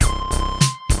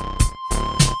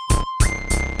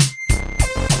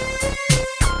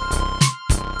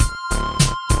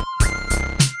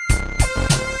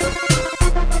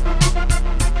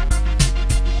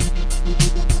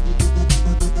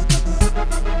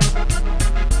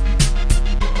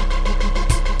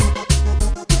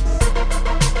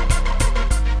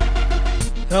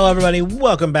Hello, everybody.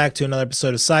 Welcome back to another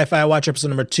episode of Sci-Fi Watch, episode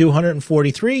number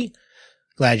 243.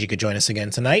 Glad you could join us again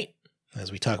tonight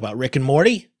as we talk about Rick and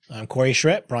Morty. I'm Corey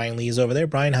Schrett. Brian Lee is over there.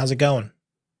 Brian, how's it going?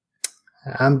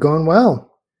 I'm going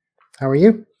well. How are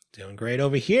you? Doing great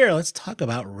over here. Let's talk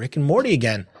about Rick and Morty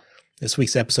again. This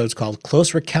week's episode is called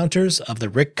Close Encounters of the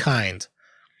Rick Kind.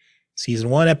 Season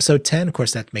 1, episode 10. Of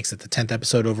course, that makes it the 10th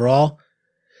episode overall.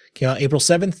 Came out April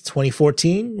 7th,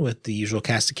 2014, with the usual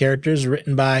cast of characters,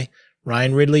 written by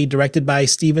Ryan Ridley, directed by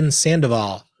Steven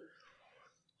Sandoval.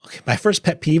 Okay, my first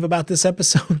pet peeve about this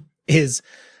episode is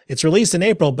it's released in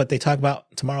April, but they talk about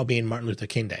tomorrow being Martin Luther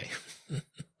King Day.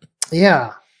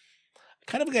 Yeah.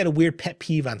 Kind of got a weird pet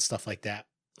peeve on stuff like that.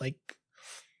 Like,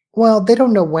 well, they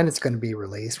don't know when it's going to be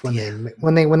released when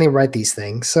they write these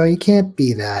things, so you can't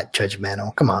be that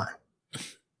judgmental. Come on.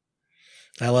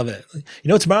 I love it. You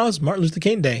know, tomorrow's Martin Luther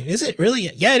King Day. Is it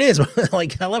really? Yeah, it is.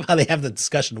 Like, I love how they have the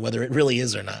discussion whether it really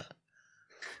is or not.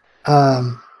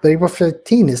 But April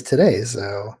 15 is today,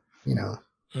 so, you know.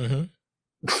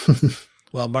 Mm-hmm.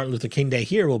 Well, Martin Luther King Day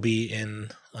here will be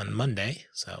on Monday,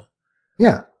 so.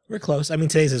 Yeah. We're close. I mean,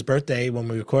 today's his birthday when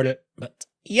we record it, but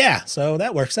yeah, so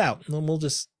that works out. We'll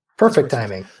just. Perfect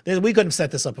timing. We couldn't set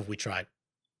this up if we tried.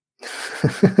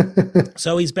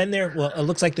 So he's been there. Well, it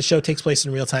looks like the show takes place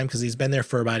in real time because he's been there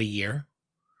for about a year.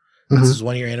 This is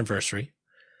 1 year anniversary.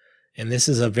 And this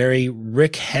is a very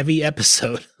Rick heavy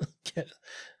episode.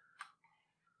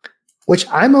 Which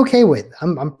I'm okay with.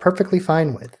 I'm perfectly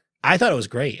fine with. I thought it was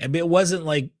great. I mean, it wasn't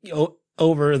like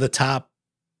over the top,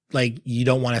 like you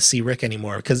don't want to see Rick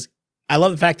anymore. Because I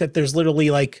love the fact that there's literally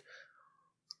like,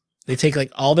 they take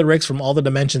like all the Ricks from all the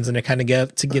dimensions and they kind of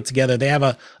get together. They have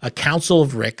a council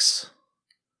of Ricks.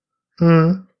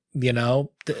 Mm. You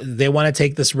know, they want to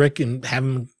take this Rick and have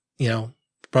him, you know,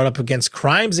 brought up against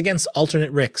crimes against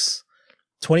alternate Ricks.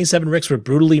 27 Ricks were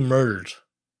brutally murdered.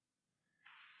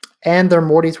 And their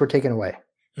Mortys were taken away.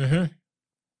 Mm-hmm.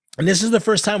 And this is the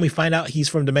first time we find out he's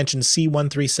from dimension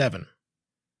C137.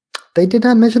 They did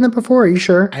not mention that before. Are you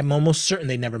sure? I'm almost certain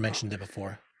they never mentioned it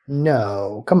before.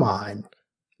 No, come on.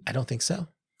 I don't think so.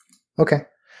 Okay.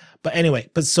 But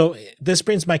anyway, so this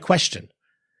brings my question.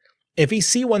 If he's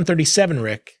C137,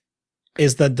 Rick,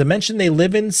 is the dimension they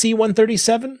live in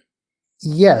C137?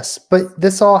 Yes, but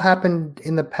this all happened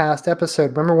in the past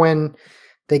episode. Remember when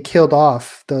they killed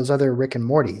off those other Rick and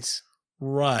Mortys?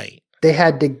 Right. They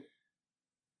had to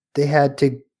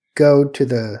go to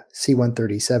the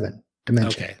C137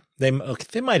 dimension. Okay.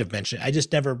 They might have mentioned it. I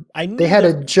just never. They had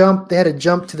to jump to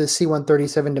the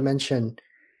C137 dimension,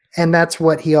 and that's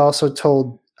what he also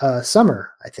told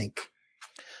Summer, I think.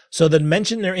 So the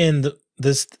dimension they're in,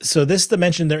 this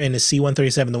dimension they're in is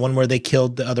C137, the one where they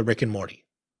killed the other Rick and Morty.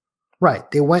 Right.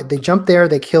 They jumped there,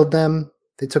 they killed them,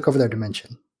 they took over their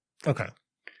dimension. Okay.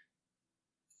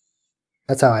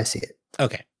 That's how I see it.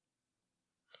 Okay.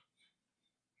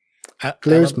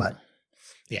 Clear as mud.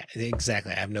 Yeah,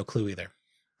 exactly. I have no clue either.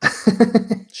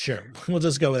 Sure. We'll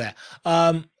just go with that.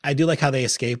 I do like how they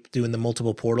escape doing the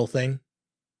multiple portal thing.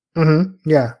 Mm-hmm.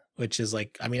 Yeah. Which is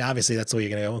like, I mean, obviously that's the way you're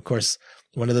going to go. Of course,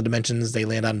 one of the dimensions, they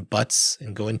land on butts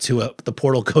and go into the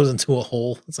portal goes into a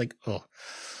hole. It's like, oh,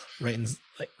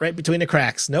 right between the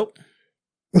cracks. Nope.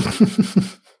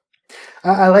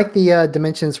 I like the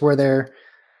dimensions where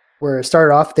it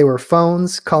started off, they were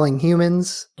phones calling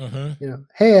humans. Mm-hmm. You know,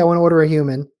 hey, I want to order a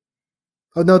human.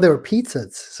 Oh no, they were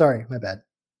pizzas. Sorry, my bad.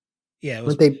 Yeah,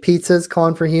 weren't they pizzas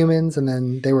calling for humans, and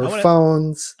then they were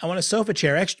phones? I want a sofa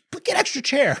chair. Get extra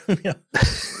chair. I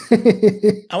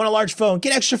want a large phone.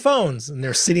 Get extra phones. And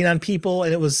they're sitting on people,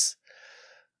 and it was,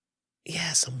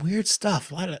 some weird stuff.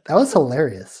 That was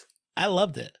hilarious. I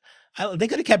loved it. They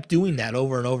could have kept doing that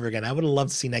over and over again. I would have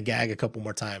loved to see that gag a couple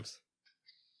more times.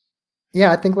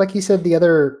 Yeah, I think, like you said the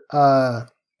other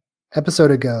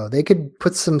episode ago, they could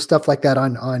put some stuff like that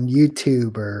on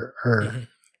YouTube or mm-hmm.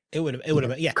 It would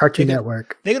have been, Cartoon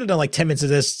Network. They could have done like 10 minutes of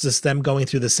this, just them going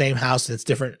through the same house and it's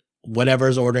different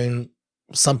whatever's ordering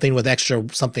something with extra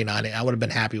something on it. I would have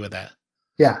been happy with that.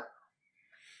 Yeah.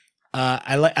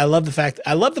 I love the fact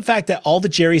that all the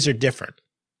Jerrys are different.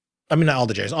 I mean, not all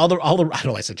the Jerrys, all the I don't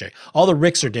know why I said Jerry. All the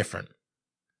Ricks are different.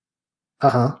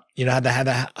 Uh-huh. You know, had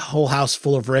that whole house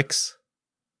full of Ricks.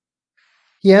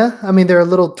 Yeah, I mean, there are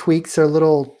little tweaks or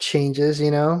little changes, you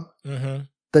know. Mm-hmm.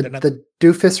 The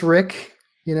doofus Rick,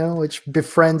 you know, which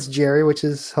befriends Jerry, which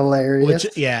is hilarious.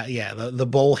 The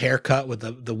bowl haircut with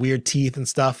the weird teeth and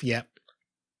stuff. Yeah.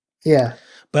 Yeah.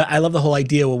 But I love the whole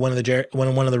idea when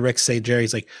one of the Ricks say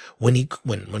Jerry's like, when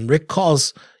Rick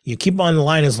calls, you keep him on the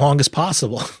line as long as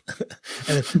possible.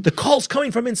 And the call's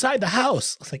coming from inside the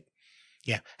house. It's like,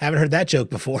 yeah, haven't heard that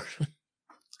joke before.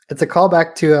 It's a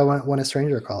callback to when a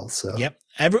stranger calls. So yep,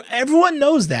 Everyone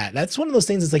knows that. That's one of those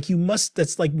things. It's like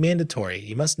that's like mandatory.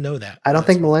 You must know that. I don't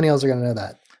think millennials are going to know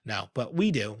that. No, but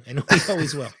we do, and we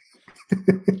always will.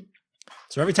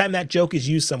 So every time that joke is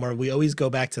used somewhere, we always go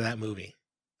back to that movie.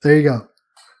 There you go.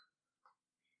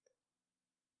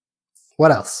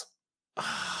 What else?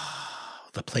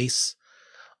 The place,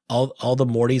 all the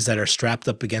Mortys that are strapped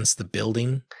up against the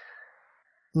building.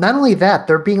 Not only that,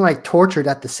 they're being like tortured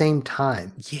at the same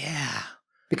time. Yeah.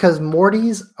 Because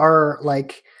Mortys are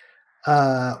like,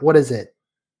 what is it?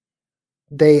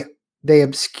 They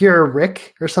obscure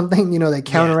Rick or something, they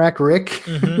counteract Rick.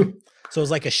 Mm-hmm. So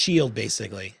it's like a shield,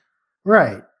 basically.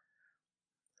 Right.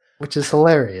 Which is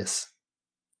hilarious.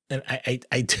 And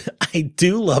I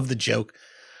do love the joke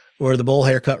where the bowl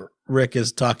haircut Rick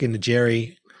is talking to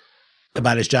Jerry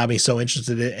about his job. And he's so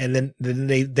interested in it. And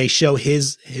then they show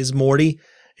his Morty,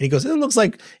 and he goes, it looks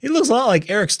a lot like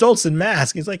Eric Stoltz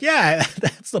Mask. He's like, yeah,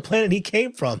 that's the planet he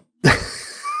came from.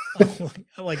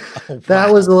 I'm like, oh, wow.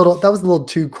 That was a little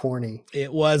too corny.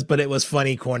 It was, but it was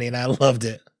funny, corny, and I loved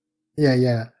it.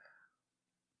 Yeah.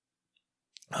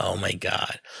 Oh my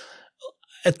God.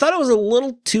 I thought it was a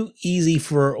little too easy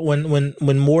for when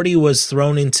Morty was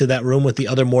thrown into that room with the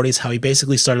other Mortys, how he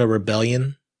basically started a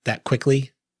rebellion that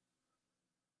quickly.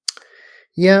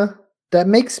 Yeah, that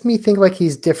makes me think like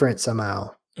he's different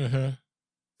somehow.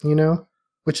 Mm-hmm.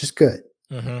 Which is good.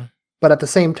 Mm-hmm. But at the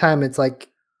same time, it's like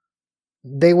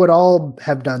they would all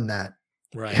have done that.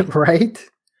 Right. Right?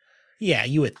 Yeah,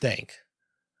 you would think.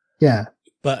 Yeah.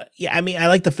 But yeah, I mean, I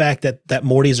like the fact that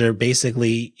Mortys are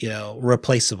basically,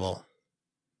 replaceable.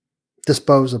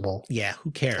 Disposable. Yeah, who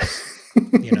cares?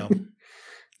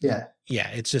 Yeah. Yeah,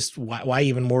 it's just why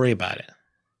even worry about it?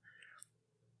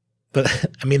 But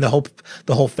I mean, the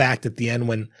whole fact at the end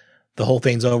when the whole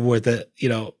thing's over with,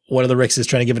 one of the Ricks is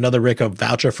trying to give another Rick a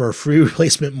voucher for a free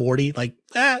replacement Morty. Like,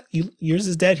 yours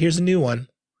is dead. Here's a new one.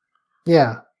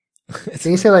 Yeah. Did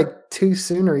you say like too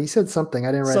soon, or he said something?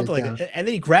 I didn't write Something it down. like that. And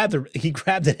then he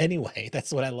grabbed it anyway.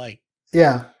 That's what I like.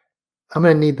 Yeah. I'm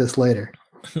going to need this later.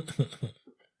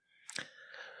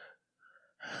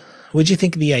 What'd you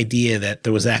think of the idea that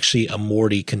there was actually a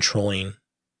Morty controlling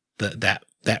that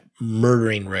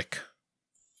murdering Rick?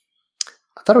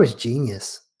 I thought it was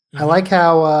genius. Mm-hmm. I like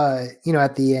how,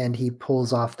 at the end he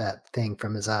pulls off that thing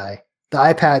from his eye. The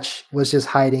eye patch was just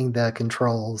hiding the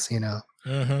controls,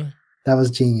 Mm-hmm. That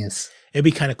was genius. It'd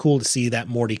be kind of cool to see that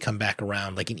Morty come back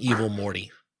around, like an evil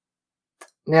Morty.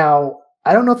 Now,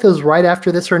 I don't know if it was right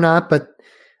after this or not, but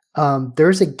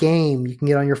there's a game you can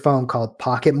get on your phone called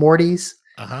Pocket Mortys.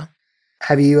 Uh-huh.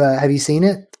 Have you seen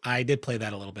it? I did play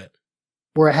that a little bit.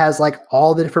 Where it has like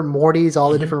all the different Mortys,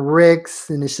 all the different Ricks,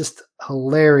 and it's just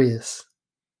hilarious.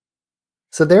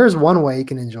 So there's one way you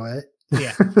can enjoy it.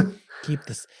 Yeah.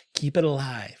 Keep it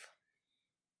alive.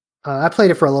 I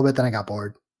played it for a little bit, then I got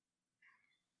bored.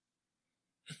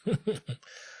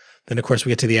 Then of course we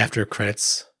get to the after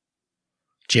credits.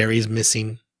 Jerry's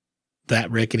missing that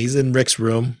Rick, and he's in Rick's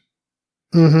room.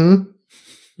 Mm-hmm.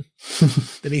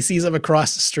 Then he sees him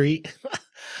across the street.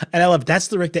 And I love, that's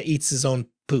the Rick that eats his own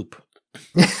poop.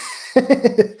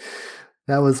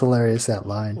 That was hilarious, that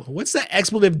line. What's that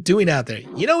expletive doing out there?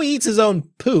 He eats his own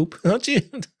poop, don't you?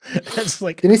 That's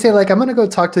like, didn't he say like, I'm gonna go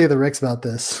talk to the other Ricks about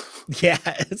this? Yeah,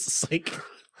 it's like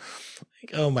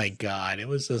oh my God. It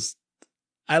was just,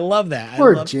 I love that.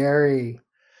 Poor Jerry.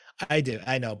 I do,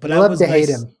 I know, but I love to hate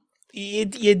him. You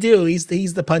do. He's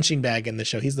the punching bag in the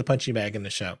show. He's the punching bag in the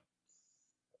show.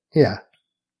 Yeah.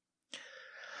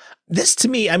 This to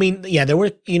me, I mean, yeah, there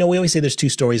were, we always say there's two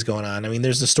stories going on. I mean,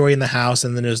 there's the story in the house,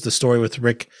 and then there's the story with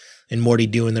Rick and Morty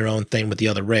doing their own thing with the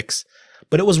other Ricks.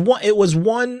 But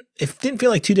it didn't feel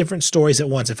like two different stories at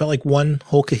once. It felt like one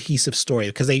whole cohesive story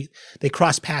because they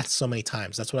crossed paths so many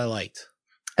times. That's what I liked.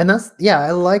 And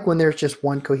I like when there's just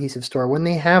one cohesive story. When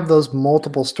they have those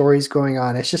multiple stories going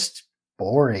on, it's just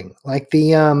boring. Like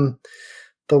the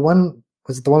one,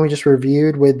 was it the one we just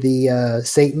reviewed with the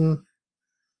Satan?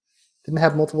 Didn't it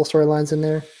have multiple storylines in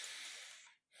there?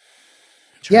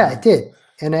 Yeah, it did.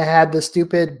 And it had the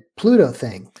stupid Pluto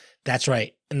thing. That's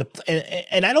right. And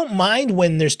I don't mind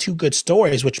when there's two good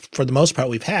stories, which for the most part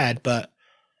we've had, but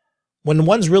when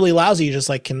one's really lousy, you're just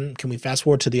like, can we fast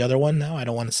forward to the other one now? I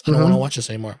don't want to watch this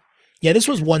anymore. Yeah, this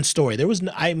was one story. There was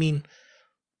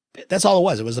that's all it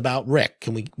was. It was about Rick,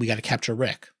 and we got to capture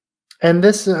Rick. And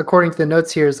this, according to the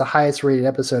notes here, is the highest rated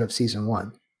episode of season 1.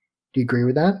 Do you agree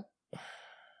with that?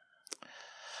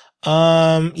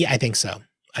 Yeah, I think so.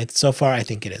 So far, I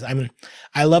think it is. I mean,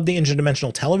 I love the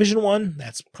interdimensional television one.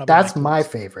 That's my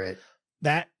favorite.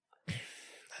 I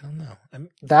don't know.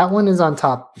 That one is on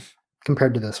top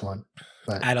compared to this one.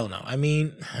 But I don't know. I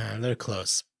mean, they're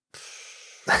close.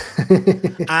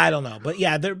 I don't know, but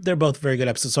yeah, they're both very good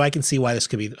episodes, so I can see why this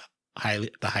could be the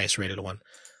highest rated one.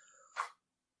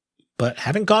 But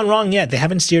haven't gone wrong yet. They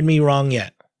haven't steered me wrong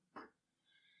yet.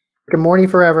 Rick and Morty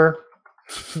forever.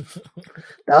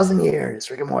 1,000 years,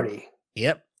 Rick and Morty.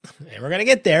 Yep, and we're gonna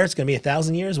get there. It's gonna be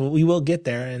 1,000 years. We will get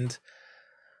there, and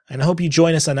I hope you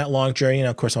join us on that long journey. And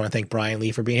of course, I want to thank Brian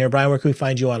Lee for being here. Brian, where can we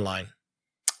find you online?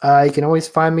 You can always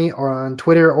find me on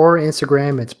Twitter or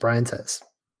Instagram. It's Brian Says.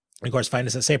 And of course, find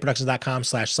us at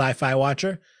sayproductions.com/sci-fi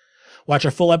watcher. Watch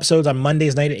our full episodes on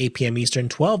Mondays night at 8 p.m. Eastern,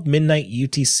 12 midnight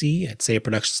UTC at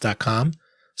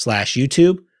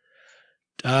sayproductions.com/YouTube.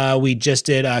 We just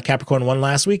did Capricorn 1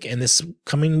 last week, and this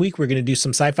coming week, we're going to do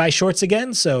some sci-fi shorts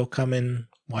again. So come and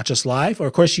watch us live. Or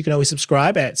of course, you can always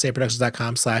subscribe at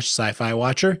sayproductions.com/sci-fi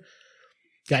watcher.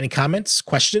 Got any comments,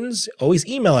 questions? Always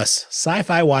email us,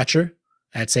 sci-fi watcher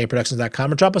at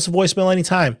sayproductions.com, or drop us a voicemail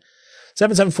anytime.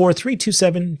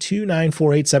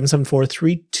 774-327-2948,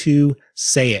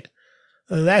 774-32-SAY-IT.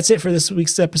 That's it for this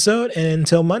week's episode. And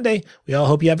until Monday, we all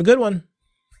hope you have a good one.